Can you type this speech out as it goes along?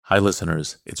Hi,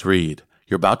 listeners. It's Reed.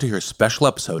 You're about to hear a special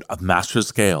episode of Masters of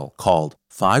Scale called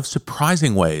 5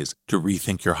 Surprising Ways to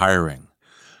Rethink Your Hiring.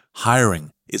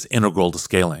 Hiring is integral to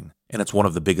scaling, and it's one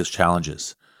of the biggest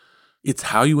challenges. It's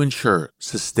how you ensure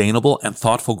sustainable and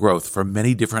thoughtful growth for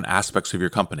many different aspects of your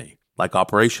company, like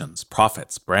operations,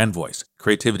 profits, brand voice,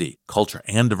 creativity, culture,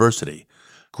 and diversity,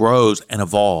 grows and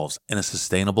evolves in a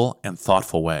sustainable and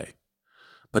thoughtful way.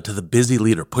 But to the busy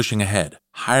leader pushing ahead,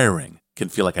 hiring can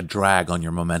feel like a drag on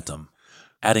your momentum.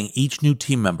 Adding each new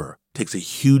team member takes a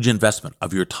huge investment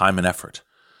of your time and effort.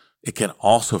 It can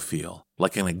also feel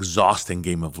like an exhausting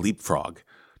game of leapfrog.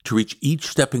 To reach each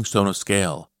stepping stone of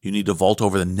scale, you need to vault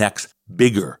over the next,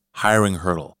 bigger hiring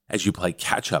hurdle as you play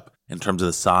catch-up in terms of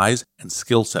the size and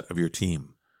skill set of your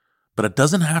team. But it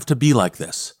doesn't have to be like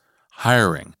this.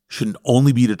 Hiring shouldn't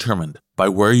only be determined by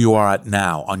where you are at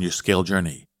now on your scale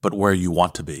journey, but where you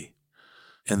want to be.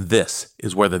 And this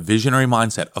is where the visionary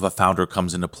mindset of a founder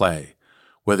comes into play,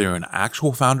 whether you're an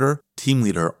actual founder, team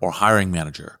leader, or hiring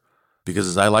manager. Because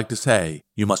as I like to say,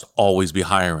 you must always be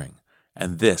hiring.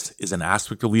 And this is an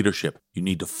aspect of leadership you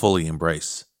need to fully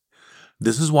embrace.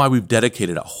 This is why we've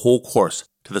dedicated a whole course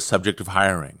to the subject of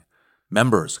hiring.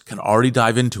 Members can already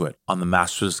dive into it on the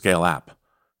Masters of Scale app.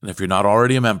 And if you're not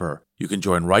already a member, you can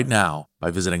join right now by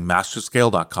visiting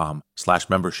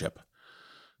masterscale.com/membership.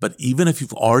 But even if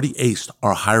you've already aced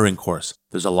our hiring course,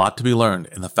 there's a lot to be learned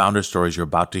in the founder stories you're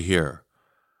about to hear.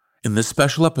 In this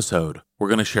special episode, we're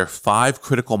going to share 5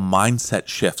 critical mindset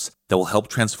shifts that will help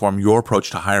transform your approach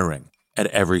to hiring at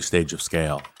every stage of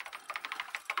scale.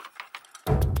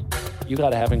 You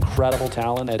got to have incredible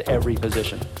talent at every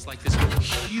position. It's like this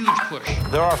huge push.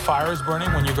 There are fires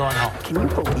burning when you're going home. Can you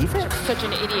believe it? Such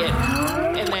an idiot.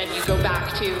 And then you go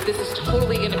back to, this is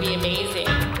totally going to be amazing.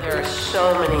 There are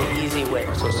so many easy ways.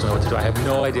 I'm supposed to know what to do. I have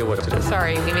no idea what to do.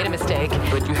 Sorry, we made a mistake.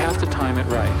 But you have to time it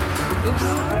right. Oops.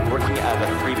 Working out of a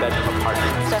 3-bedroom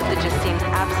apartment. Stuff that just seems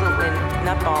absolutely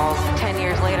nutballs. 10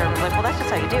 years later, I'm like, well, that's just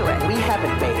how you do it. We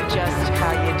haven't made it. Just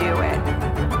how you do it.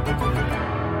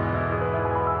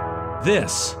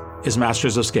 This is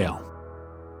Masters of Scale.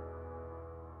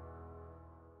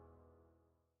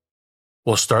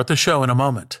 We'll start the show in a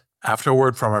moment after a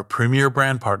word from our premier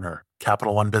brand partner,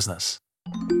 Capital One Business.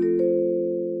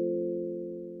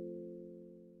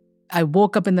 I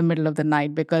woke up in the middle of the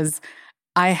night because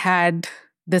I had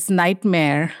this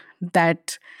nightmare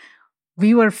that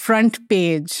we were front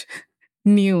page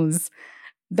news,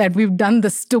 that we've done the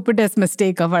stupidest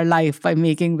mistake of our life by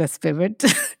making this pivot.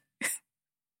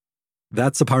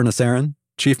 That's Aparna Saran,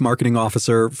 Chief Marketing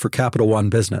Officer for Capital One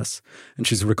Business, and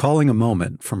she's recalling a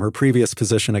moment from her previous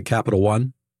position at Capital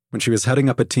One when she was heading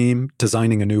up a team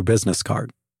designing a new business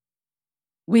card.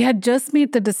 We had just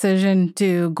made the decision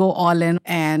to go all in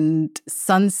and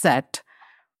sunset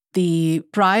the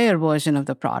prior version of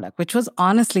the product, which was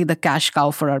honestly the cash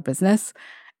cow for our business.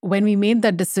 When we made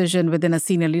that decision within a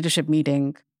senior leadership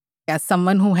meeting, as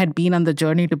someone who had been on the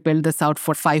journey to build this out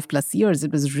for 5+ years,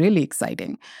 it was really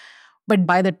exciting. But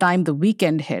by the time the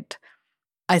weekend hit,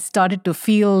 I started to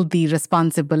feel the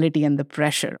responsibility and the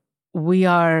pressure. We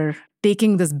are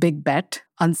taking this big bet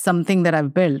on something that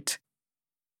I've built.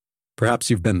 Perhaps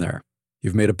you've been there.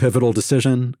 You've made a pivotal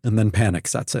decision, and then panic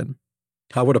sets in.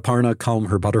 How would Aparna calm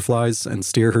her butterflies and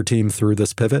steer her team through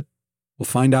this pivot? We'll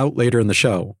find out later in the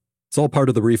show. It's all part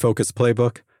of the Refocus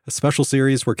Playbook, a special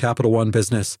series where Capital One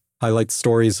Business highlights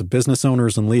stories of business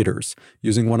owners and leaders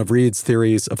using one of Reed's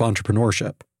theories of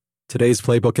entrepreneurship. Today's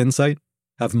Playbook Insight: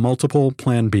 have multiple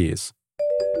Plan Bs.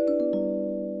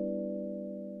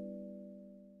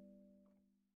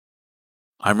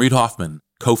 I'm Reed Hoffman,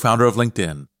 co-founder of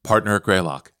LinkedIn, partner at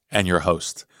Greylock, and your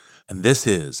host. And this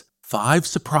is 5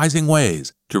 Surprising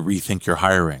Ways to Rethink Your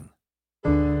Hiring.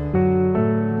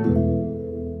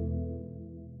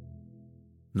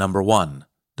 Number 1,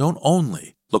 don't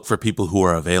only look for people who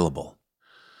are available.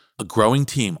 A growing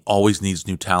team always needs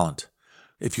new talent.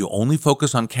 If you only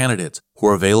focus on candidates who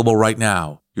are available right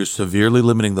now, you're severely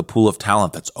limiting the pool of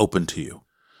talent that's open to you.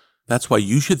 That's why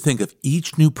you should think of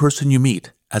each new person you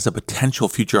meet as a potential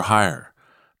future hire,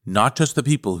 not just the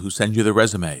people who send you the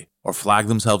resume or flag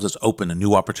themselves as open to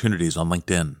new opportunities on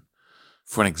LinkedIn.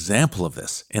 For an example of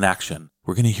this in action,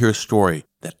 we're going to hear a story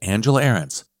that Angela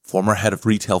Ahrens, former head of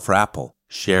retail for Apple,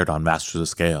 shared on Masters of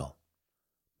Scale.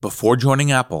 Before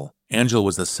joining Apple, Angela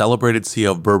was the celebrated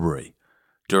CEO of Burberry.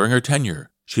 During her tenure,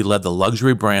 she led the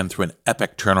luxury brand through an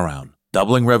epic turnaround,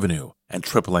 doubling revenue and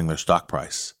tripling their stock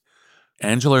price.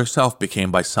 Angela herself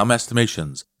became, by some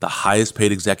estimations, the highest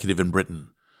paid executive in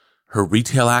Britain. Her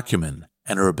retail acumen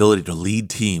and her ability to lead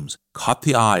teams caught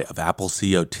the eye of Apple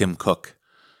CEO Tim Cook.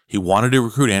 He wanted to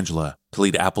recruit Angela to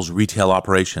lead Apple's retail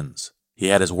operations. He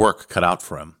had his work cut out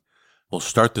for him. We'll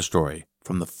start the story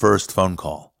from the first phone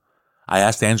call. I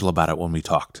asked Angela about it when we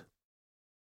talked.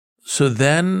 So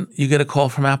then you get a call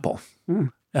from Apple.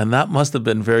 And that must have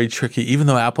been very tricky, even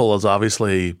though Apple is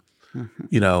obviously,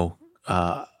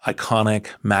 iconic,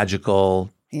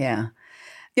 magical. Yeah.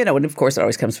 And of course it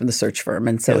always comes from the search firm.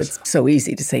 And so It's so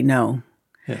easy to say no.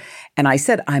 Yeah. And I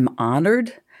said, I'm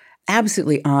honored,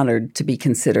 absolutely honored to be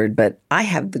considered, but I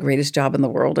have the greatest job in the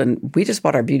world. And we just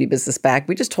bought our beauty business back.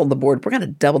 We just told the board, we're going to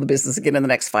double the business again in the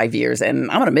next 5 years. And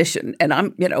I'm on a mission. And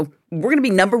we're going to be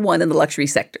number one in the luxury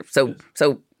sector. So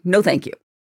no, thank you.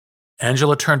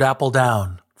 Angela turned Apple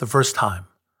down the first time.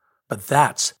 But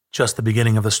that's just the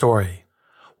beginning of the story,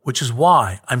 which is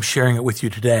why I'm sharing it with you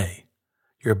today.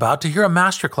 You're about to hear a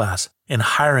masterclass in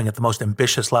hiring at the most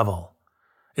ambitious level.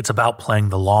 It's about playing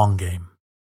the long game.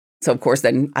 So, of course,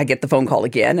 then I get the phone call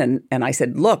again, and I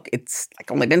said, look, it's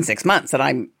like only been 6 months,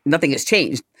 and nothing has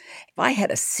changed. If I had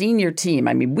a senior team,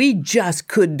 we just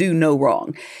could do no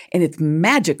wrong. And it's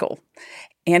magical.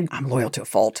 And I'm loyal to a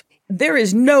fault. There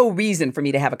is no reason for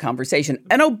me to have a conversation.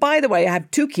 And oh, by the way, I have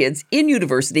 2 kids in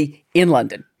university in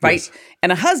London, right? Yes.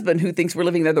 And a husband who thinks we're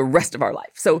living there the rest of our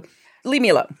life. So leave me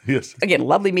alone. Yes. Again,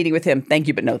 lovely meeting with him. Thank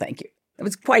you, but no thank you. It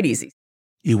was quite easy.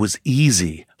 It was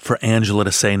easy for Angela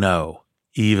to say no,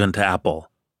 even to Apple,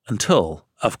 until,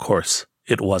 of course,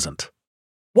 it wasn't.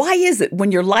 Why is it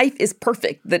when your life is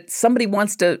perfect that somebody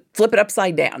wants to flip it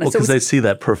upside down? Well, because they see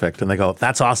that perfect and they go,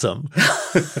 that's awesome.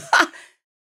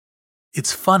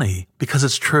 It's funny because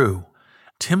it's true.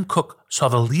 Tim Cook saw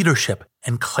the leadership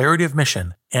and clarity of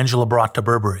mission Angela brought to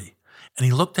Burberry, and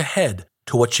he looked ahead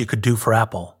to what she could do for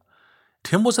Apple.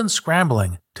 Tim wasn't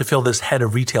scrambling to fill this head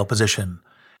of retail position.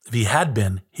 If he had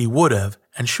been, he would have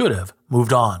and should have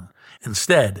moved on.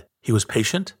 Instead, he was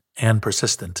patient and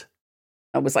persistent.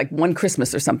 It was like one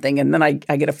Christmas or something, and then I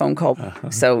get a phone call.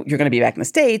 So you're going to be back in the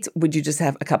States. Would you just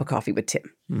have a cup of coffee with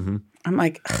Tim? Mm-hmm. I'm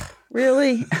like,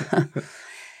 really?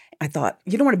 I thought,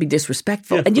 you don't want to be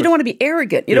disrespectful, and you don't want to be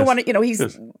arrogant. You don't want to,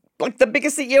 he's like the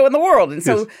biggest CEO in the world. And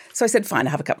so I said, fine,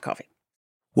 I'll have a cup of coffee.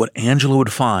 What Angela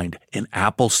would find in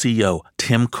Apple CEO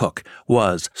Tim Cook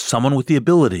was someone with the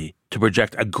ability to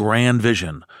project a grand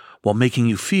vision while making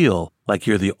you feel like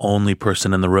you're the only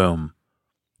person in the room.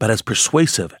 But as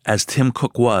persuasive as Tim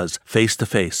Cook was face to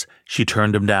face, she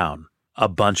turned him down a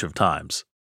bunch of times.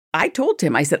 I told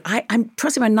Tim, I said,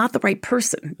 trust me, I'm not the right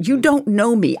person. You don't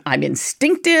know me. I'm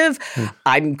instinctive.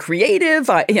 I'm creative.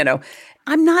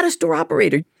 I'm not a store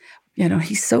operator.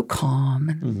 He's so calm.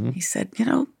 And he said,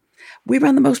 we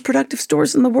run the most productive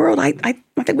stores in the world. I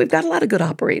think we've got a lot of good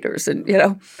operators. And,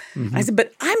 I said,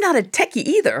 but I'm not a techie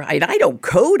either. I don't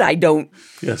code. I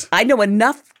know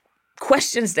enough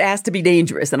questions to ask to be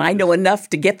dangerous. And I know enough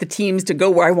to get the teams to go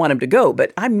where I want them to go.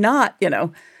 But I'm not,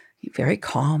 very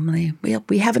calmly,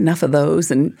 we have enough of those.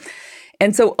 And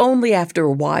so only after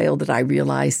a while did I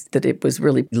realize that it was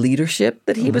really leadership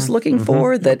that he was looking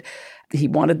for, that he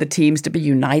wanted the teams to be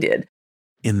united.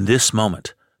 In this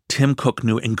moment, Tim Cook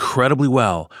knew incredibly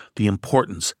well the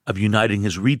importance of uniting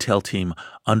his retail team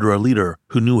under a leader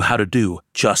who knew how to do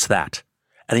just that.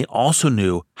 And he also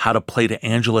knew how to play to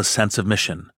Angela's sense of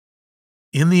mission.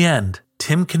 In the end,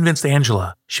 Tim convinced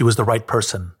Angela she was the right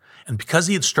person. And because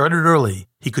he had started early,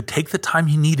 he could take the time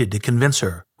he needed to convince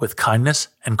her with kindness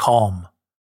and calm.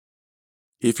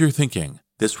 If you're thinking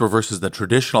this reverses the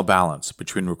traditional balance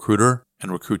between recruiter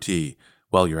and recruitee,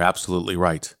 well, you're absolutely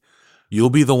right.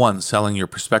 You'll be the one selling your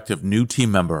prospective new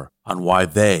team member on why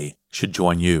they should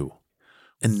join you.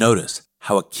 And notice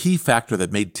how a key factor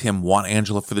that made Tim want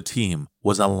Angela for the team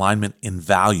was alignment in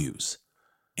values.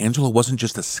 Angela wasn't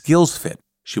just a skills fit,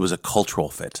 she was a cultural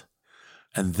fit.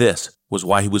 And this was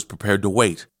why he was prepared to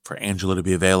wait for Angela to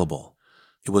be available.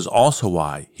 It was also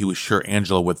why he was sure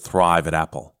Angela would thrive at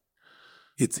Apple.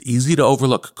 It's easy to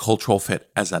overlook cultural fit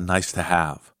as a nice to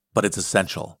have, but it's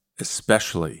essential,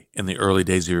 especially in the early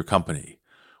days of your company,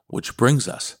 which brings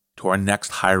us to our next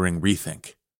hiring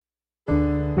rethink.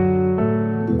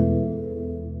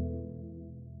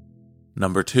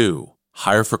 Number 2,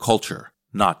 hire for culture,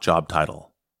 not job title.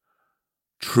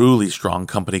 Truly strong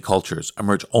company cultures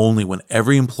emerge only when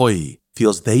every employee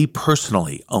feels they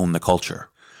personally own the culture.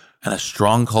 And a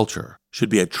strong culture should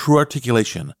be a true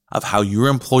articulation of how your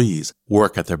employees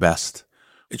work at their best.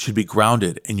 It should be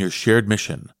grounded in your shared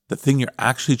mission, the thing you're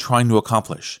actually trying to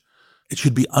accomplish. It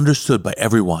should be understood by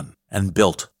everyone and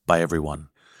built by everyone.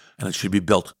 And it should be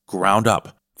built ground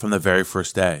up from the very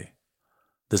first day.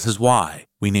 This is why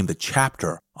we named the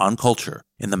chapter on culture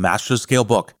in the Master Scale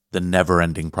book The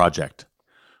Never-Ending Project.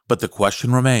 But the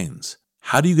question remains,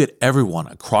 how do you get everyone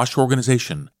across your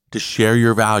organization to share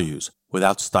your values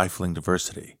without stifling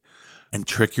diversity? And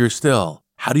trickier still,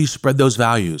 how do you spread those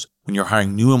values when you're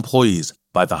hiring new employees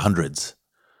by the hundreds?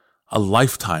 A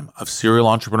lifetime of serial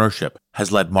entrepreneurship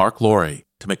has led Mark Laurie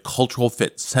to make cultural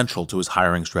fit central to his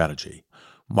hiring strategy.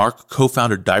 Mark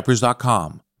co-founded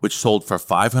Diapers.com, which sold for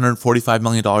 $545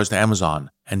 million to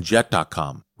Amazon, and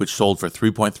Jet.com, which sold for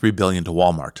 $3.3 billion to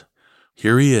Walmart.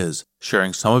 Here he is,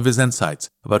 sharing some of his insights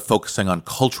about focusing on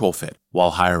cultural fit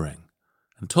while hiring.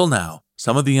 Until now,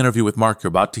 some of the interview with Mark you're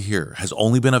about to hear has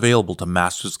only been available to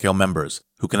Masters of Scale members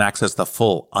who can access the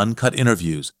full, uncut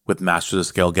interviews with Masters of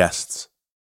Scale guests.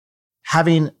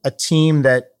 Having a team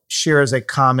that shares a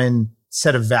common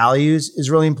set of values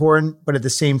is really important, but at the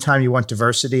same time, you want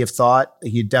diversity of thought.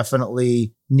 You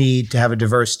definitely need to have a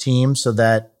diverse team so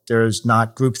that there's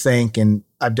not groupthink, and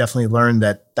I've definitely learned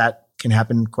that that can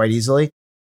happen quite easily.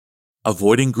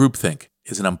 Avoiding groupthink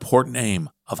is an important aim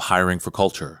of hiring for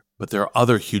culture, but there are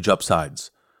other huge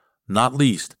upsides, not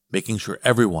least making sure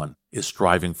everyone is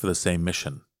striving for the same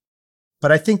mission.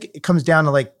 But I think it comes down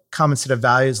to like common set of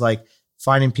values, like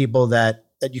finding people that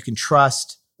you can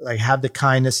trust, like have the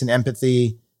kindness and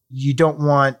empathy. You don't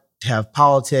want to have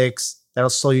politics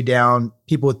that'll slow you down,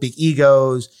 people with big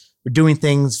egos, or doing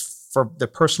things for their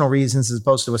personal reasons as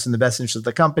opposed to what's in the best interest of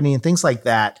the company and things like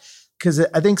that. Because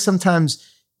I think sometimes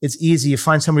it's easy. You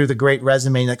find somebody with a great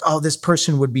resume and like, oh, this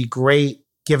person would be great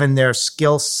given their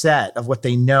skill set of what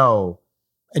they know.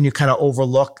 And you kind of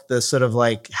overlook the sort of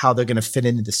like how they're going to fit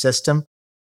into the system.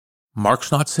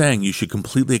 Mark's not saying you should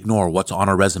completely ignore what's on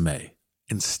a resume.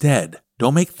 Instead,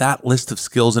 don't make that list of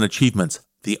skills and achievements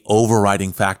the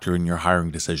overriding factor in your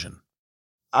hiring decision.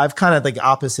 I've kind of like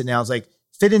opposite now. It's like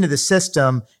fit into the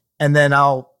system and then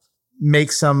I'll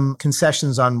make some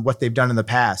concessions on what they've done in the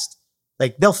past.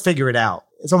 Like they'll figure it out.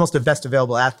 It's almost a best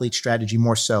available athlete strategy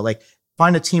more so. Like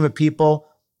find a team of people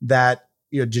that,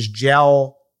 just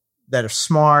gel, that are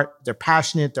smart, they're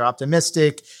passionate, they're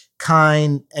optimistic,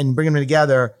 kind, and bring them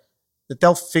together that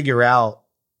they'll figure out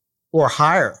or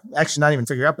hire. Actually, not even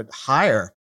figure out, but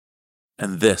hire.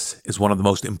 And this is one of the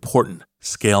most important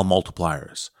scale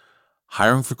multipliers.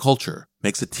 Hiring for culture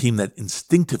makes a team that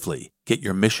instinctively get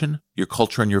your mission, your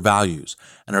culture, and your values,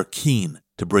 and are keen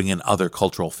to bring in other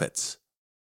cultural fits.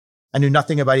 I knew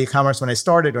nothing about e-commerce when I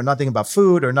started, or nothing about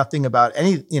food, or nothing about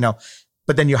any,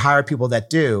 but then you hire people that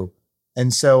do.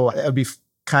 And so it would be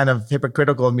kind of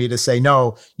hypocritical of me to say,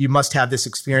 no, you must have this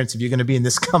experience if you're going to be in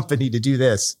this company to do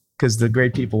this, because the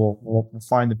great people will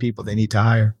find the people they need to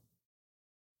hire.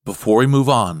 Before we move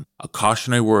on, a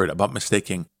cautionary word about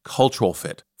mistaking cultural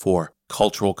fit for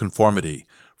cultural conformity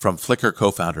from Flickr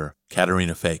co-founder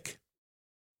Katerina Fake.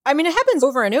 I mean, it happens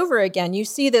over and over again. You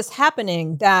see this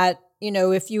happening that,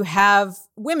 if you have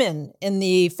women in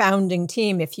the founding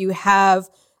team, if you have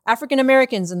African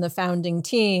Americans in the founding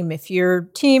team, if your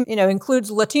team,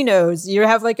 includes Latinos, you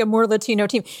have like a more Latino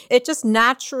team. It just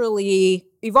naturally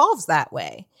evolves that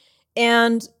way.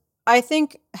 And I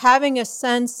think having a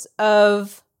sense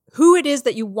of who it is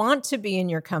that you want to be in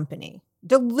your company,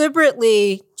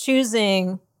 deliberately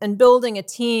choosing and building a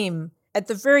team at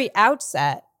the very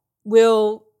outset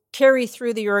will carry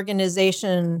through the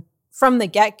organization from the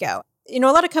get-go. A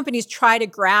lot of companies try to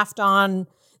graft on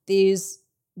these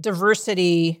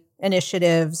diversity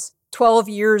initiatives 12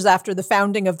 years after the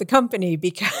founding of the company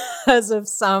because of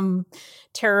some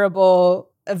terrible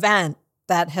event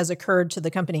that has occurred to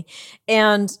the company.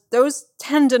 And those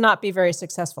tend to not be very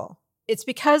successful. It's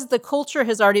because the culture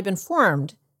has already been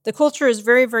formed. The culture is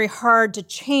very, very hard to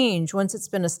change once it's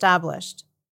been established.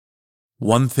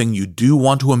 One thing you do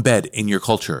want to embed in your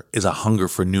culture is a hunger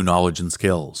for new knowledge and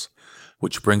skills,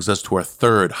 which brings us to our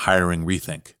third hiring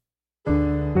rethink.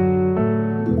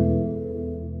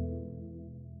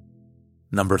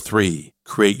 Number 3,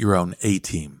 create your own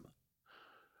A-team.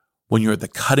 When you're at the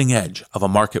cutting edge of a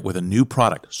market with a new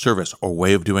product, service, or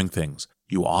way of doing things,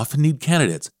 you often need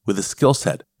candidates with a skill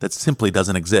set that simply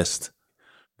doesn't exist.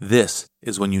 This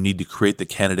is when you need to create the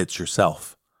candidates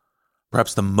yourself.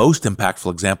 Perhaps the most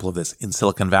impactful example of this in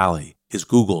Silicon Valley is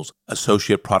Google's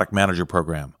Associate Product Manager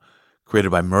program,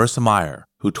 created by Marissa Mayer,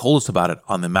 who told us about it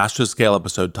on the Master Scale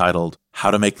episode titled,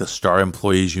 How to Make the Star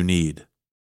Employees You Need.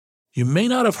 You may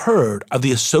not have heard of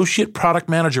the Associate Product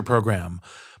Manager program,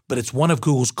 but it's one of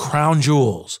Google's crown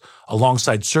jewels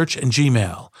alongside Search and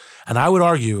Gmail, and I would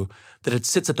argue that it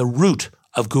sits at the root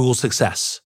of Google's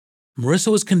success.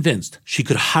 Marissa was convinced she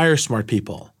could hire smart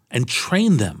people and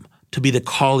train them to be the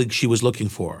colleague she was looking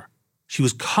for. She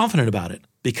was confident about it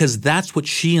because that's what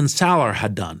she and Salar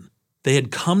had done. They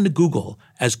had come to Google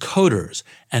as coders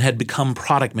and had become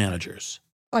product managers.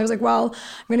 I was like, well,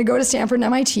 I'm going to go to Stanford and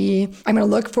MIT. I'm going to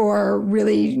look for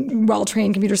really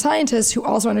well-trained computer scientists who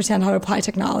also understand how to apply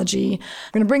technology.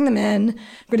 I'm going to bring them in. I'm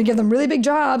going to give them really big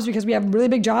jobs because we have really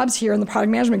big jobs here in the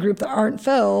product management group that aren't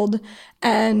filled.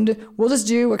 And we'll just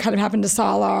do what kind of happened to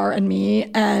Salar and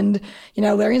me. And,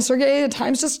 Larry and Sergey at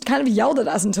times just kind of yelled at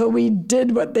us until we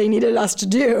did what they needed us to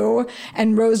do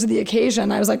and rose to the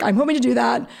occasion. I was like, I'm hoping to do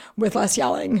that with less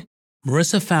yelling.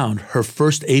 Marissa found her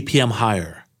first APM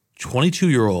hire,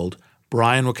 22-year-old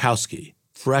Brian Wachowski,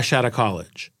 fresh out of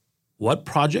college. What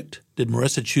project did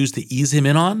Marissa choose to ease him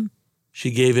in on?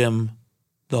 She gave him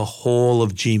the whole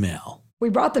of Gmail. We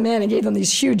brought them in and gave them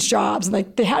these huge jobs.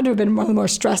 And they had to have been one of the more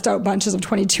stressed out bunches of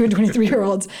 22 and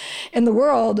 23-year-olds in the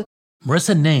world.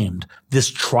 Marissa named this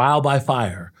trial by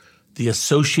fire the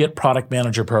Associate Product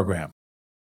Manager Program.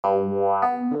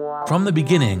 From the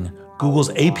beginning, Google's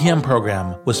APM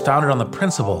program was founded on the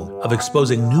principle of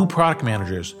exposing new product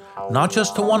managers not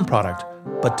just to one product,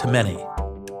 but to many.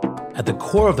 At the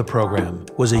core of the program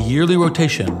was a yearly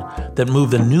rotation that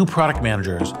moved the new product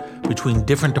managers between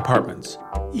different departments,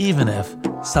 even if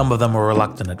some of them were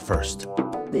reluctant at first.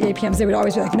 The APMs, they would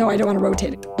always be like, no, I don't want to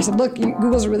rotate. I said, look,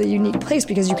 Google's a really unique place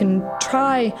because you can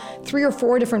try 3 or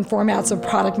 4 different formats of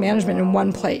product management in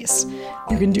one place.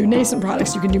 You can do nascent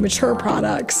products, you can do mature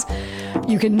products,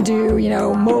 you can do,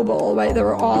 mobile, right? There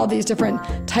were all these different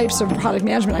types of product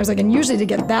management. I was like, and usually to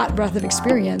get that breadth of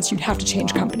experience, you'd have to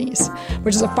change companies,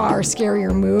 which is a far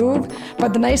scarier move.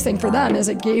 But the nice thing for them is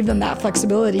it gave them that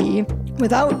flexibility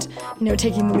without,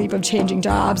 taking the leap of changing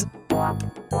jobs.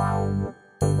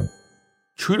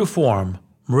 True to form,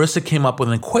 Marissa came up with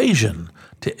an equation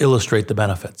to illustrate the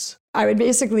benefits. I would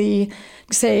basically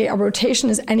say a rotation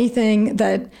is anything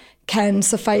that can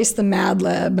suffice the Mad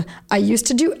Lib. I used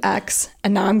to do X,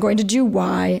 and now I'm going to do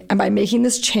Y, and by making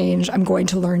this change, I'm going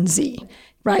to learn Z.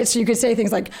 Right? So you could say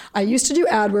things like, I used to do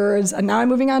AdWords, and now I'm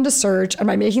moving on to search, and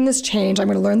by making this change, I'm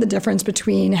going to learn the difference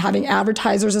between having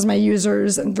advertisers as my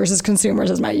users versus consumers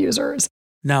as my users.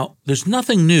 Now, there's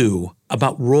nothing new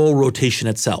about role rotation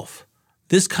itself.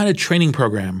 This kind of training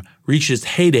program reached its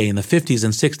heyday in the 50s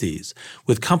and 60s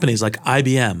with companies like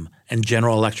IBM and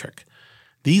General Electric.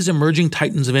 These emerging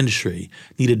titans of industry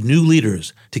needed new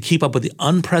leaders to keep up with the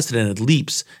unprecedented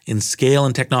leaps in scale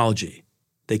and technology.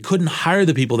 They couldn't hire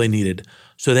the people they needed,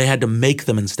 so they had to make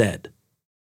them instead.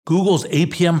 Google's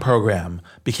APM program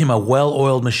became a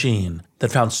well-oiled machine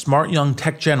that found smart young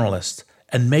tech generalists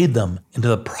and made them into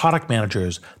the product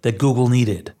managers that Google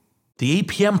needed. The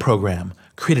APM program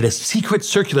created a secret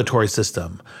circulatory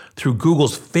system through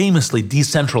Google's famously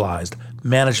decentralized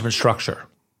management structure.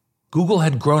 Google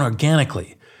had grown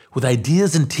organically, with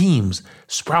ideas and teams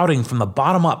sprouting from the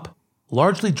bottom up,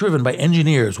 largely driven by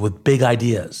engineers with big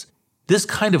ideas. This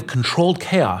kind of controlled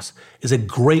chaos is a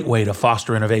great way to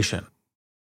foster innovation.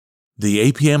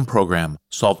 The APM program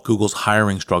solved Google's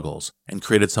hiring struggles and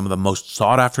created some of the most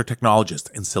sought-after technologists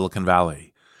in Silicon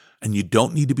Valley. And you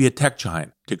don't need to be a tech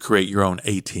giant to create your own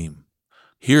A-team.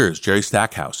 Here's Jerry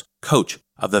Stackhouse, coach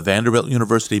of the Vanderbilt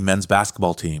University men's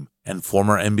basketball team and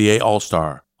former NBA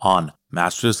All-Star, on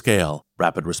Master of Scale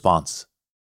Rapid Response.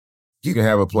 You can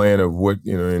have a plan of what,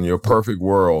 in your perfect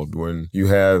world, when you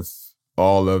have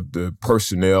all of the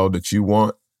personnel that you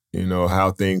want,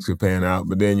 how things could pan out,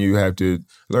 but then you have to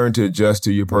learn to adjust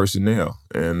to your personnel.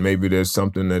 And maybe there's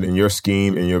something that in your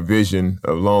scheme and your vision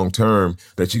of long term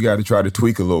that you got to try to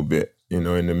tweak a little bit, in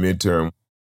the midterm.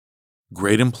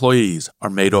 Great employees are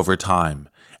made over time,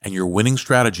 and your winning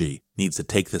strategy needs to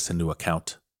take this into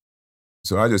account.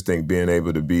 So I just think being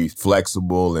able to be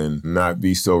flexible and not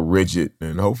be so rigid,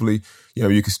 and hopefully,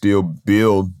 you can still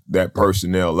build that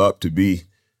personnel up to be,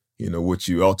 what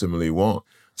you ultimately want.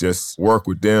 Just work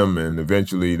with them, and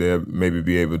eventually they'll maybe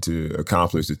be able to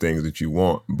accomplish the things that you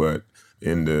want. But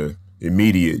in the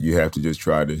immediate, you have to just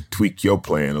try to tweak your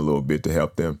plan a little bit to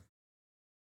help them.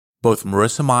 Both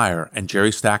Marissa Mayer and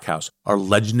Jerry Stackhouse are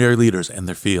legendary leaders in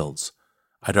their fields.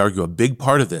 I'd argue a big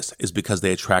part of this is because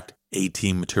they attract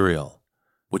A-team material,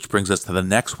 which brings us to the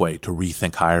next way to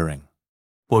rethink hiring.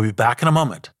 We'll be back in a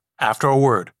moment after a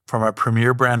word from our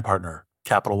premier brand partner,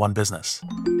 Capital One Business.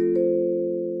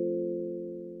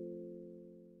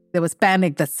 There was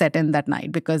panic that set in that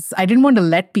night because I didn't want to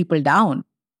let people down.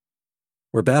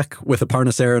 We're back with Aparna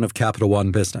Saran of Capital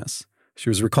One Business. She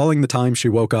was recalling the time she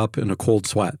woke up in a cold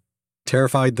sweat,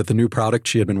 terrified that the new product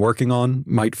she had been working on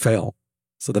might fail.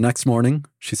 So the next morning,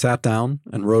 she sat down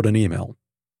and wrote an email.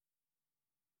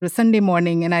 It was Sunday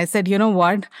morning, and I said, you know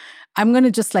what? I'm going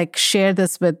to just share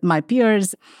this with my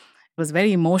peers. It was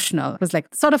very emotional. It was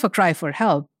sort of a cry for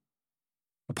help.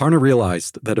 Aparna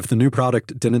realized that if the new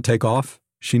product didn't take off,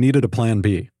 she needed a plan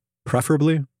B,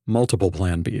 preferably multiple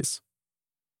plan Bs.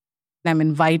 I'm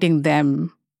inviting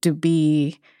them to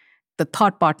be the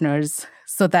thought partners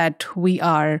so that we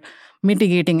are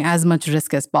mitigating as much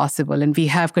risk as possible and we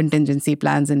have contingency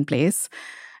plans in place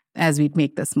as we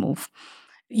make this move.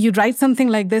 You write something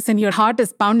like this and your heart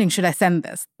is pounding, should I send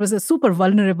this? It was a super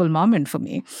vulnerable moment for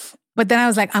me. But then I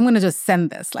was like, I'm going to just send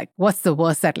this. Like, what's the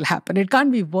worst that'll happen? It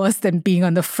can't be worse than being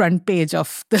on the front page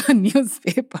of the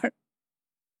newspaper.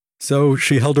 So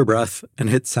she held her breath and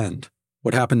hit send.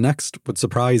 What happened next would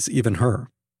surprise even her.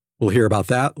 We'll hear about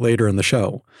that later in the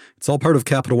show. It's all part of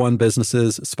Capital One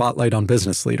Business's Spotlight on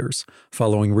Business Leaders,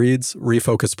 following Reed's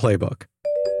Refocus Playbook.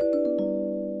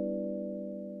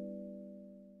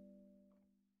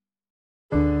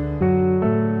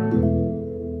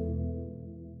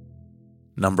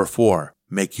 Number 4,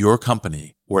 make your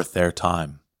company worth their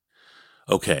time.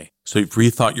 Okay, so you've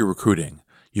rethought your recruiting.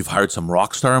 You've hired some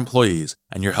rockstar employees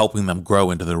and you're helping them grow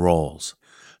into their roles.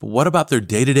 But what about their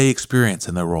day-to-day experience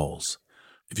in their roles?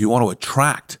 If you want to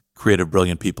attract creative,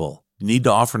 brilliant people, you need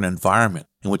to offer an environment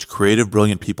in which creative,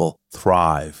 brilliant people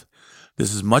thrive.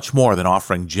 This is much more than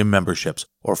offering gym memberships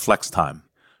or flex time.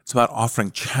 It's about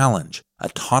offering challenge,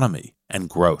 autonomy, and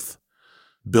growth.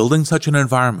 Building such an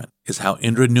environment is how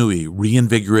Indra Nooyi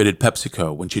reinvigorated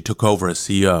PepsiCo when she took over as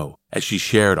CEO, as she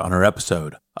shared on her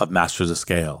episode of Masters of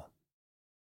Scale.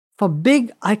 For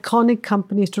big, iconic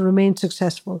companies to remain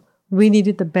successful, we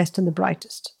needed the best and the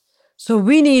brightest. So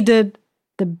we needed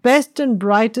the best and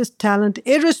brightest talent,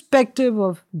 irrespective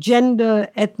of gender,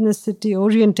 ethnicity,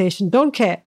 orientation, don't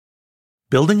care.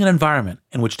 Building an environment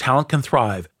in which talent can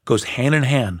thrive goes hand in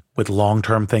hand with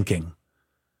long-term thinking.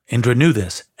 Indra knew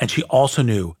this, and she also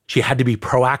knew she had to be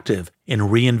proactive in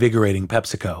reinvigorating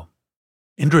PepsiCo.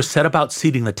 Indra set about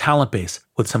seeding the talent base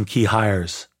with some key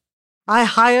hires. I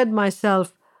hired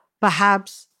myself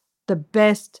perhaps the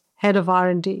best head of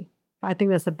R&D. I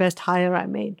think that's the best hire I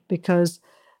made because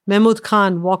Mahmood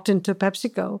Khan walked into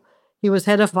PepsiCo. He was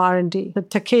head of R&D at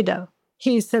Takeda.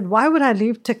 He said, why would I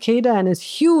leave Takeda and his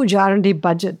huge R&D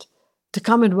budget to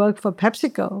come and work for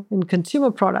PepsiCo in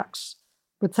consumer products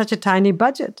with such a tiny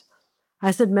budget?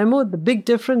 I said, Mahmood, the big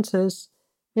difference is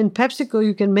in PepsiCo,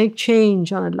 you can make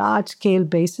change on a large-scale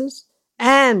basis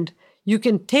and you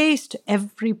can taste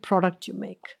every product you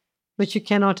make, which you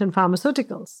cannot in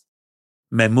pharmaceuticals.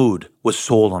 Mahmood was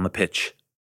sold on the pitch.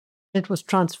 It was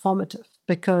transformative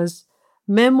because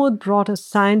Mahmood brought a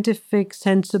scientific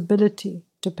sensibility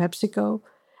to PepsiCo,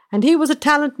 and he was a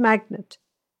talent magnet.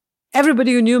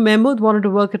 Everybody who knew Mahmood wanted to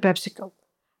work at PepsiCo.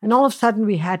 And all of a sudden,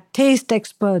 we had taste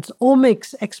experts,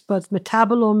 omics experts,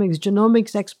 metabolomics,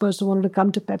 genomics experts who wanted to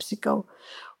come to PepsiCo.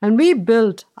 And we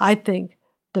built, I think,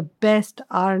 the best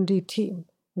R&D team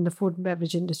in the food and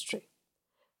beverage industry.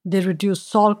 They reduced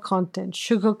salt content,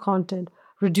 sugar content,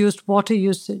 reduced water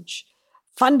usage,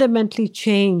 fundamentally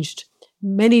changed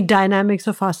many dynamics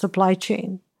of our supply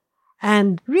chain,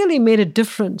 and really made a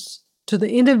difference to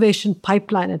the innovation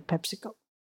pipeline at PepsiCo.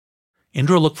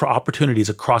 Indra looked for opportunities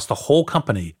across the whole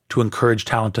company to encourage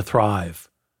talent to thrive.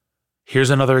 Here's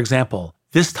another example,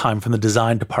 this time from the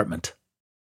design department.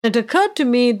 It occurred to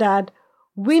me that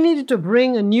we needed to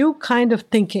bring a new kind of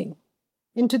thinking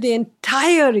into the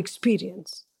entire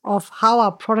experience of how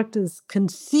our product is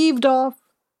conceived of,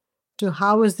 to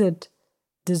how is it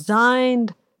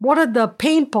designed, what are the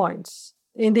pain points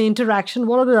in the interaction,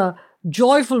 what are the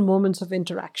joyful moments of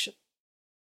interaction.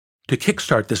 To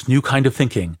kickstart this new kind of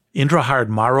thinking, Indra hired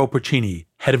Mauro Porcini,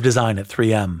 head of design at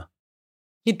 3M.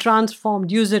 He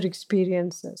transformed user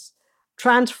experiences,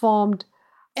 transformed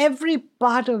every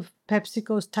part of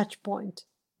PepsiCo's touch point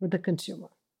with the consumer.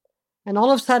 And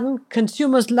all of a sudden,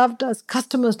 consumers loved us,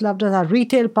 customers loved us, our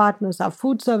retail partners, our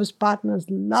food service partners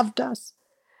loved us.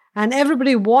 And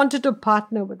everybody wanted to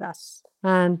partner with us.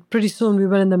 And pretty soon we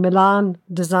were in the Milan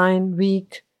Design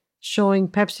Week showing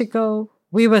PepsiCo.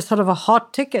 We were sort of a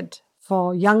hot ticket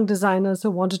for young designers who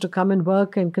wanted to come and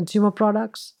work in consumer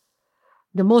products.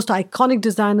 The most iconic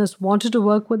designers wanted to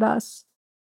work with us.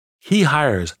 Key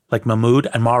hires like Mahmood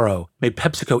and Mauro made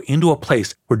PepsiCo into a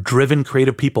place where driven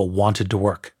creative people wanted to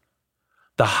work.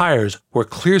 The hires were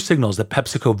clear signals that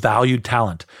PepsiCo valued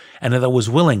talent and that it was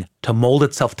willing to mold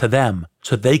itself to them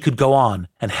so they could go on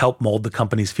and help mold the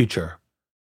company's future.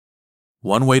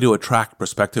 One way to attract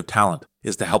prospective talent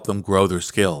is to help them grow their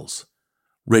skills.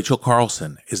 Rachel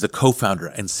Carlson is the co-founder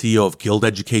and CEO of Guild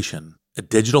Education, a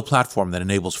digital platform that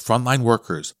enables frontline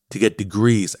workers to get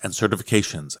degrees and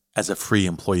certifications as a free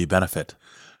employee benefit.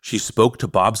 She spoke to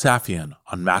Bob Safian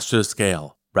on Masters of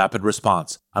Scale, Rapid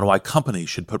Response, on why companies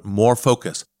should put more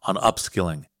focus on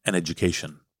upskilling and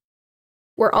education.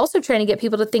 We're also trying to get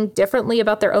people to think differently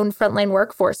about their own frontline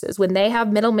workforces. When they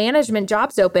have middle management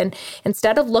jobs open,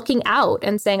 instead of looking out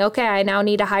and saying, okay, I now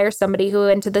need to hire somebody who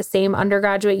went to the same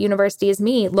undergraduate university as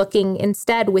me, looking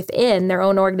instead within their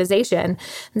own organization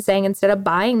and saying, instead of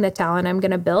buying the talent, I'm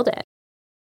going to build it.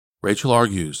 Rachel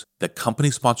argues that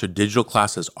company-sponsored digital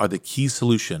classes are the key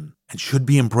solution and should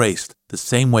be embraced the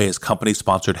same way as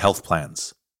company-sponsored health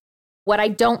plans. What I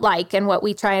don't like and what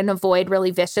we try and avoid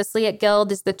really viciously at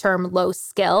Guild is the term low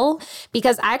skill,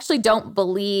 because I actually don't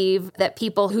believe that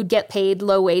people who get paid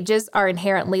low wages are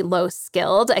inherently low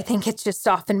skilled. I think it's just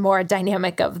often more a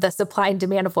dynamic of the supply and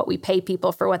demand of what we pay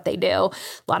people for what they do. A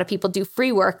lot of people do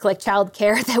free work like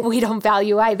childcare that we don't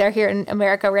value either here in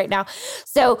America right now.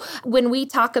 So when we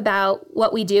talk about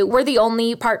what we do, we're the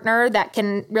only partner that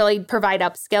can really provide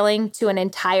upskilling to an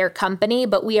entire company,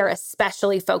 but we are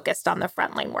especially focused on the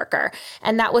frontline worker.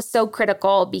 And that was so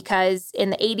critical because in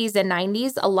the 80s and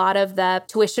 90s, a lot of the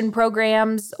tuition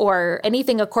programs or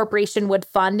anything a corporation would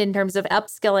fund in terms of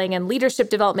upskilling and leadership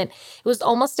development, it was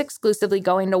almost exclusively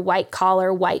going to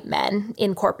white-collar white men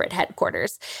in corporate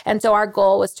headquarters. And so our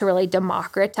goal was to really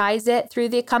democratize it through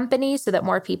the company so that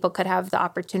more people could have the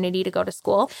opportunity to go to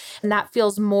school. And that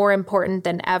feels more important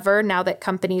than ever now that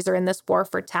companies are in this war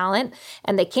for talent,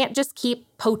 and they can't just keep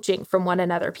poaching from one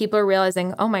another. People are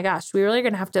realizing, oh my gosh, we really are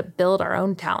going to have to build our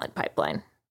own talent pipeline.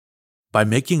 By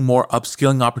making more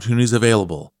upskilling opportunities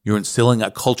available, you're instilling a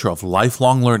culture of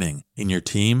lifelong learning in your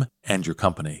team and your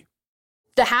company.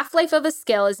 The half-life of a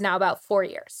skill is now about 4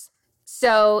 years.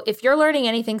 So if you're learning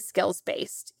anything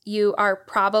skills-based, you are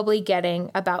probably getting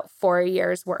about 4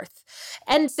 years worth.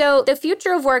 And so the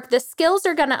future of work, the skills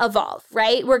are going to evolve,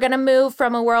 right? We're going to move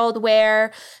from a world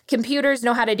where computers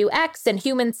know how to do X and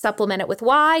humans supplement it with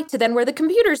Y to then where the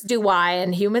computers do Y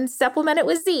and humans supplement it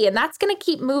with Z. And that's going to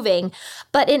keep moving.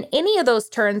 But in any of those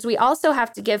turns, we also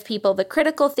have to give people the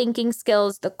critical thinking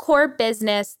skills, the core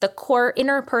business, the core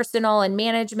interpersonal and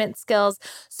management skills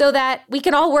so that we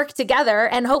can all work together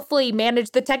and hopefully manage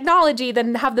the technology,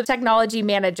 then have the technology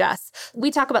manage us.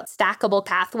 We talk about stackable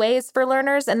pathways for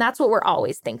learners, and that's what we're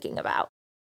always thinking about.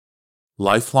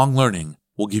 Lifelong learning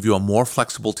will give you a more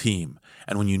flexible team,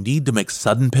 and when you need to make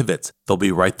sudden pivots, they'll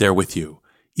be right there with you,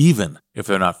 even if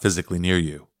they're not physically near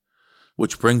you.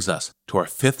 Which brings us to our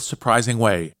fifth surprising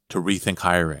way to rethink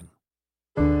hiring.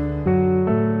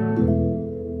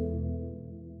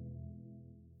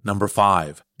 Number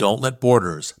 5, don't let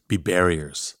borders be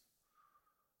barriers.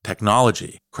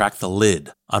 Technology cracked the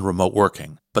lid on remote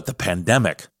working, but the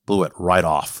pandemic blew it right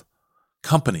off.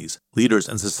 Companies, leaders,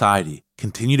 and society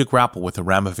continue to grapple with the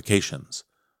ramifications.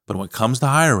 But when it comes to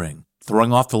hiring,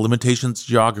 throwing off the limitations of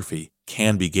geography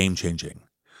can be game-changing.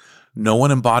 No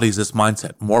one embodies this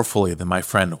mindset more fully than my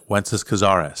friend Wences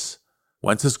Cazares.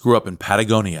 Wences grew up in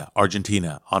Patagonia,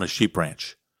 Argentina, on a sheep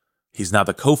ranch. He's now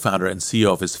the co-founder and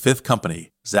CEO of his fifth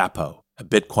company, Zappo, a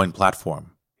Bitcoin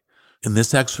platform. In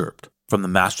this excerpt, from the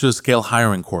Master of Scale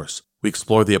hiring course, we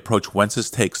explore the approach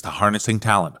Wences takes to harnessing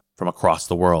talent from across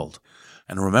the world.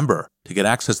 And remember, to get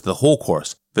access to the whole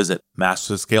course, visit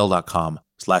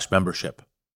masterscale.com/membership.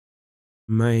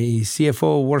 My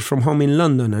CFO works from home in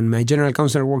London, and my general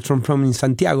counsel works from home in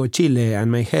Santiago, Chile,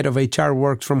 and my head of HR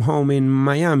works from home in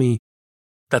Miami.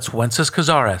 That's Wences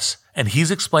Cazares, and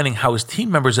he's explaining how his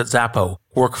team members at Zappo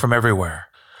work from everywhere.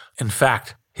 In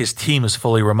fact, his team is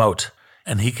fully remote,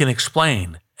 and he can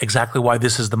explain exactly why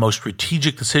this is the most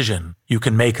strategic decision you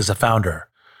can make as a founder.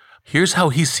 Here's how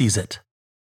he sees it.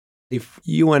 If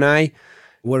you and I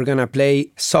were going to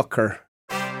play soccer,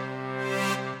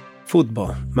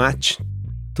 football match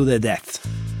to the death,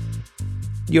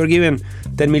 you're given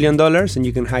 $10 million and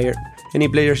you can hire any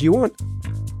players you want.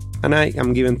 And I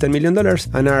am given $10 million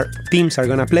and our teams are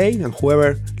going to play, and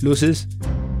whoever loses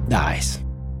dies.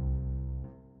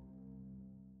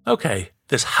 Okay,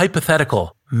 this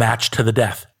hypothetical match to the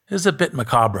death is a bit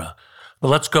macabre, but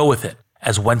let's go with it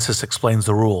as Wences explains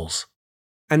the rules.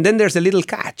 And then there's a little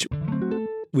catch,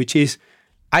 which is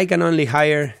I can only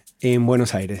hire in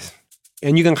Buenos Aires,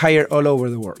 and you can hire all over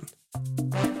the world.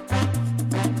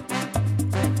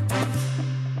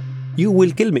 You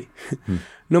will kill me,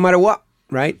 no matter what,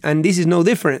 right? And this is no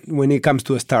different when it comes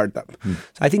to a startup. So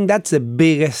I think that's the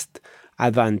biggest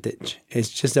advantage. It's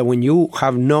just that when you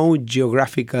have no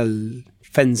geographical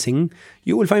fencing,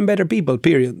 you will find better people,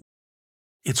 period.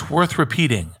 It's worth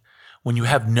repeating. When you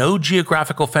have no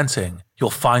geographical fencing,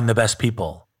 you'll find the best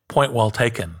people. Point well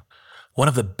taken. One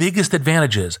of the biggest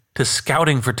advantages to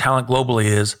scouting for talent globally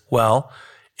is, well,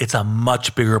 it's a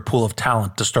much bigger pool of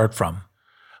talent to start from.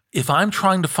 If I'm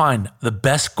trying to find the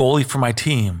best goalie for my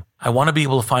team, I want to be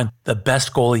able to find the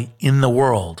best goalie in the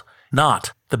world,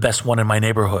 not the best one in my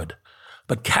neighborhood.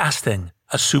 But casting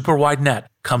a super wide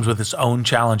net comes with its own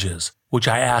challenges, which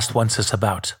I asked Wences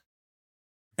about.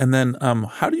 And then,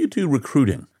 how do you do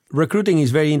recruiting? Recruiting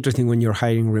is very interesting when you're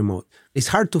hiring remote. It's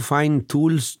hard to find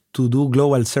tools to do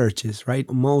global searches, right?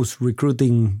 Most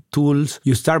recruiting tools,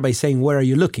 you start by saying, where are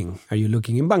you looking? Are you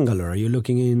looking in Bangalore? Are you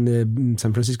looking in the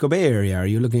San Francisco Bay Area? Are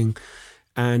you looking...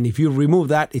 And if you remove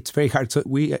that, it's very hard. So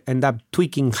we end up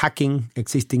tweaking, hacking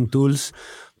existing tools,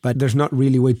 but there's not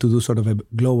really a way to do sort of a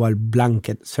global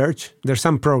blanket search. There's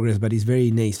some progress, but it's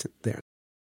very nascent there.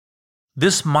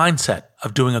 This mindset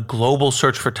of doing a global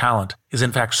search for talent is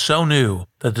in fact so new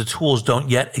that the tools don't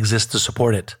yet exist to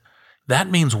support it. That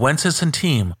means Wences and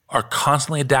team are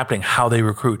constantly adapting how they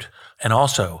recruit and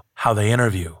also how they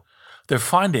interview. They're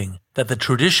finding that the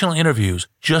traditional interviews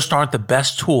just aren't the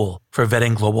best tool for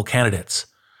vetting global candidates.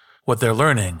 What they're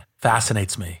learning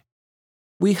fascinates me.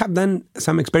 We have done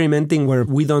some experimenting where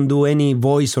we don't do any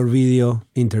voice or video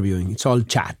interviewing. It's all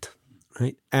chat,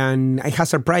 right? And it has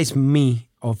surprised me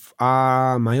of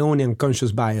my own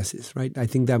unconscious biases, right? I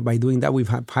think that by doing that,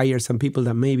 we've hired some people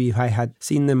that maybe if I had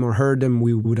seen them or heard them,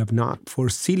 we would have not, for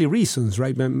silly reasons,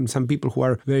 right? Some people who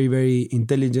are very, very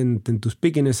intelligent and to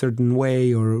speak in a certain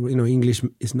way, or, English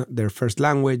is not their first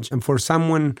language. And for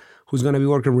someone who's going to be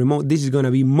working remote, this is going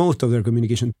to be most of their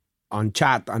communication on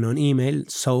chat and on email.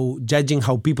 So judging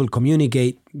how people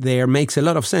communicate there makes a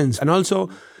lot of sense. And also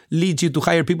leads you to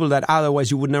hire people that otherwise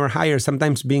you would never hire,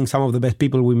 sometimes being some of the best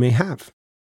people we may have.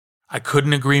 I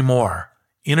couldn't agree more.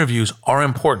 Interviews are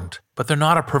important, but they're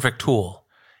not a perfect tool.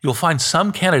 You'll find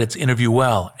some candidates interview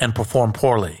well and perform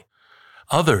poorly.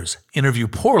 Others interview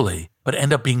poorly, but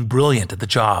end up being brilliant at the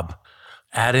job.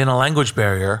 Add in a language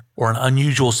barrier or an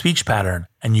unusual speech pattern,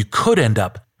 and you could end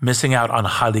up missing out on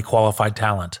highly qualified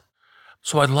talent.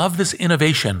 So I love this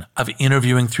innovation of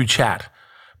interviewing through chat,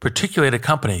 particularly at a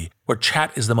company where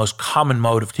chat is the most common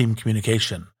mode of team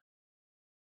communication.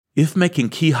 If making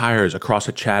key hires across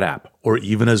a chat app or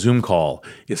even a Zoom call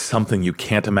is something you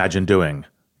can't imagine doing,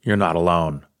 you're not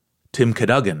alone. Tim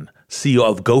Cadogan, CEO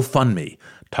of GoFundMe,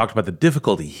 talked about the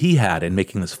difficulty he had in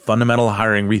making this fundamental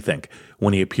hiring rethink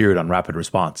when he appeared on Rapid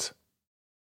Response.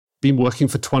 Been working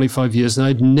for 25 years and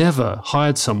I'd never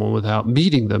hired someone without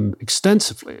meeting them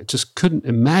extensively. I just couldn't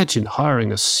imagine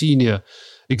hiring a senior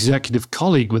executive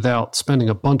colleague without spending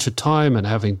a bunch of time and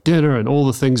having dinner and all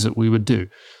the things that we would do.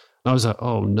 I was like,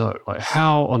 oh no,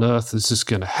 how on earth is this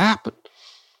going to happen?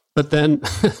 But then,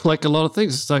 like a lot of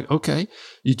things, it's like, okay,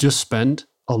 you just spend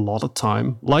a lot of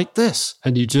time like this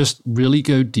and you just really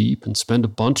go deep and spend a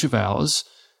bunch of hours,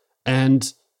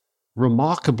 and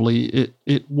remarkably,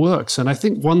 it works. And I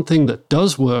think one thing that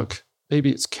does work, maybe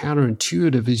it's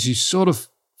counterintuitive, is you sort of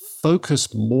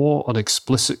focus more on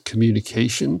explicit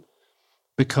communication,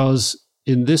 because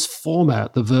in this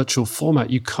format, the virtual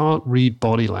format, you can't read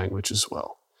body language as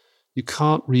well. You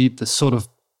can't read the sort of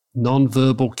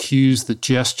nonverbal cues, the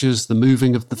gestures, the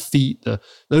moving of the feet,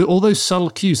 all those subtle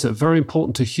cues that are very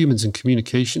important to humans in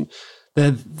communication.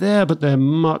 They're there, but they're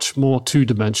much more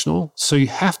two-dimensional. So you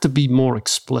have to be more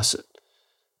explicit,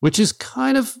 which is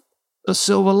kind of a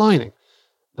silver lining.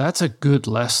 That's a good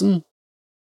lesson.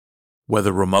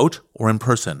 Whether remote or in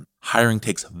person, hiring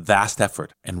takes vast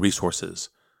effort and resources,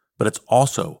 but it's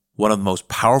also one of the most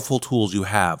powerful tools you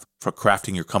have for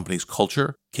crafting your company's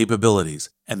culture, capabilities,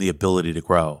 and the ability to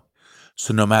grow.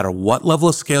 So no matter what level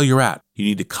of scale you're at, you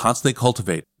need to constantly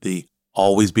cultivate the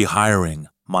always be hiring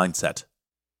mindset.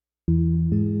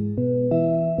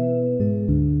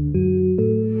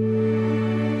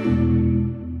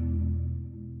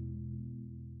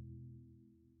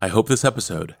 I hope this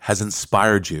episode has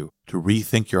inspired you to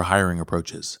rethink your hiring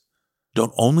approaches.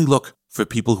 Don't only look for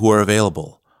people who are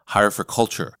available. Hire for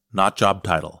culture, not job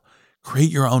title. Create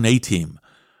your own A-team.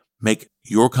 Make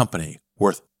your company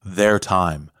worth their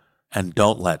time, and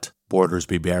don't let borders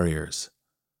be barriers.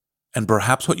 And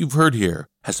perhaps what you've heard here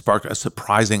has sparked a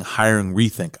surprising hiring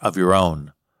rethink of your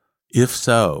own. If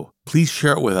so, please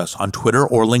share it with us on Twitter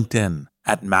or LinkedIn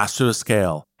at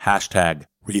 @MasterTheScale,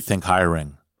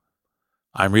 #RethinkHiring.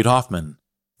 I'm Reid Hoffman.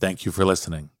 Thank you for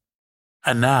listening.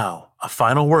 And now, a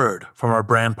final word from our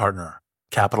brand partner,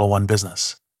 Capital One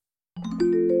Business.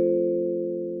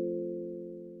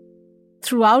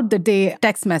 Throughout the day,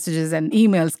 text messages and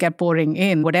emails kept pouring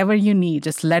in. Whatever you need,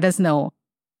 just let us know.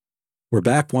 We're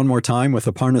back one more time with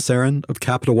Aparna Saran of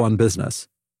Capital One Business.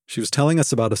 She was telling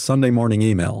us about a Sunday morning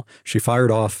email she fired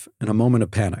off in a moment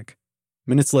of panic.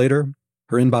 Minutes later,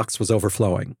 her inbox was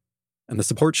overflowing. And the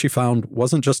support she found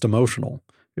wasn't just emotional,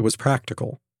 it was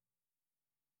practical.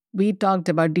 We talked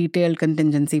about detailed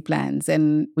contingency plans,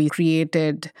 and we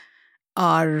created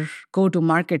our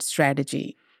go-to-market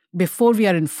strategy. before we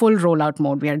are in full rollout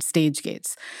mode, we had stage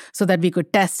gates so that we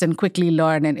could test and quickly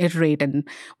learn and iterate. And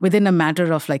within a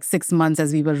matter of like 6 months,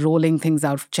 as we were rolling things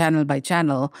out channel by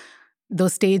channel,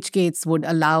 those stage gates would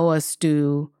allow us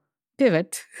to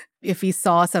pivot if we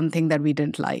saw something that we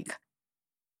didn't like.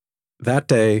 That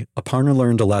day, Aparna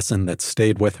learned a lesson that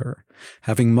stayed with her.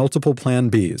 Having multiple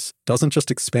plan Bs doesn't just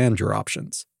expand your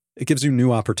options, it gives you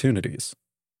new opportunities.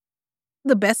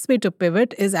 The best way to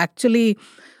pivot is actually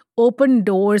open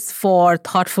doors for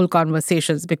thoughtful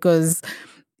conversations, because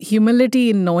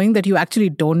humility in knowing that you actually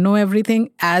don't know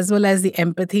everything, as well as the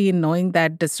empathy in knowing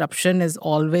that disruption is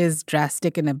always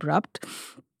drastic and abrupt,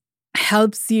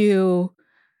 helps you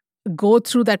go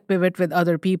through that pivot with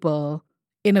other people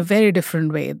in a very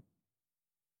different way.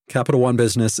 Capital One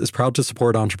Business is proud to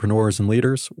support entrepreneurs and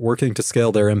leaders working to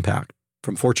scale their impact,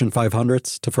 from Fortune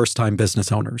 500s to first-time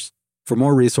business owners. For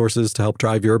more resources to help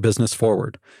drive your business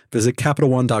forward, visit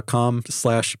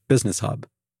CapitalOne.com/businesshub.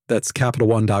 That's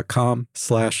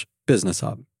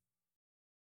CapitalOne.com/businesshub.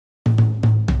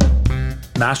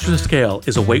 Masters of Scale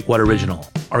is a Wait What original.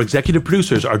 Our executive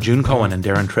producers are June Cohen and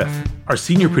Darren Triff. Our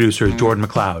senior producer is Jordan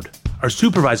McLeod. Our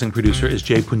supervising producer is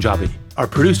Jay Punjabi. Our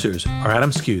producers are Adam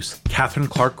Skuse, Catherine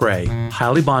Clark-Gray,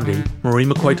 Hailey Bondi, Marie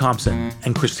McCoy-Thompson,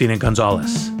 and Christina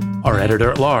Gonzalez. Our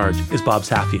editor-at-large is Bob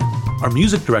Safian. Our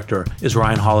music director is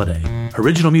Ryan Holiday.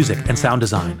 Original music and sound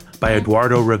design by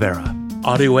Eduardo Rivera.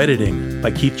 Audio editing by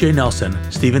Keith J. Nelson,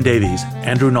 Stephen Davies,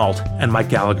 Andrew Nault, and Mike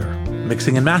Gallagher.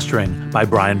 Mixing and mastering by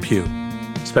Brian Pugh.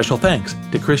 Special thanks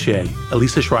to Chris Ye,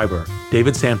 Elisa Schreiber,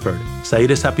 David Sanford,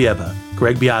 Saida Sapieva,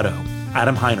 Greg Beato,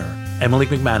 Adam Heiner, Emily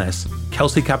McManus,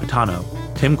 Kelsey Capitano,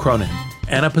 Tim Cronin,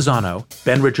 Anna Pisano,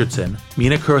 Ben Richardson,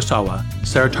 Mina Kurosawa,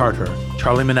 Sarah Tartar,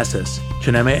 Charlie Meneses,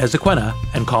 Chineme Ezequena,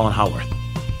 and Colin Howarth.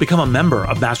 Become a member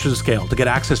of Masters of Scale to get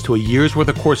access to a year's worth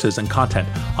of courses and content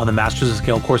on the Masters of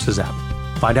Scale Courses app.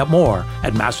 Find out more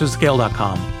at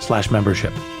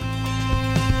mastersofscale.com/membership.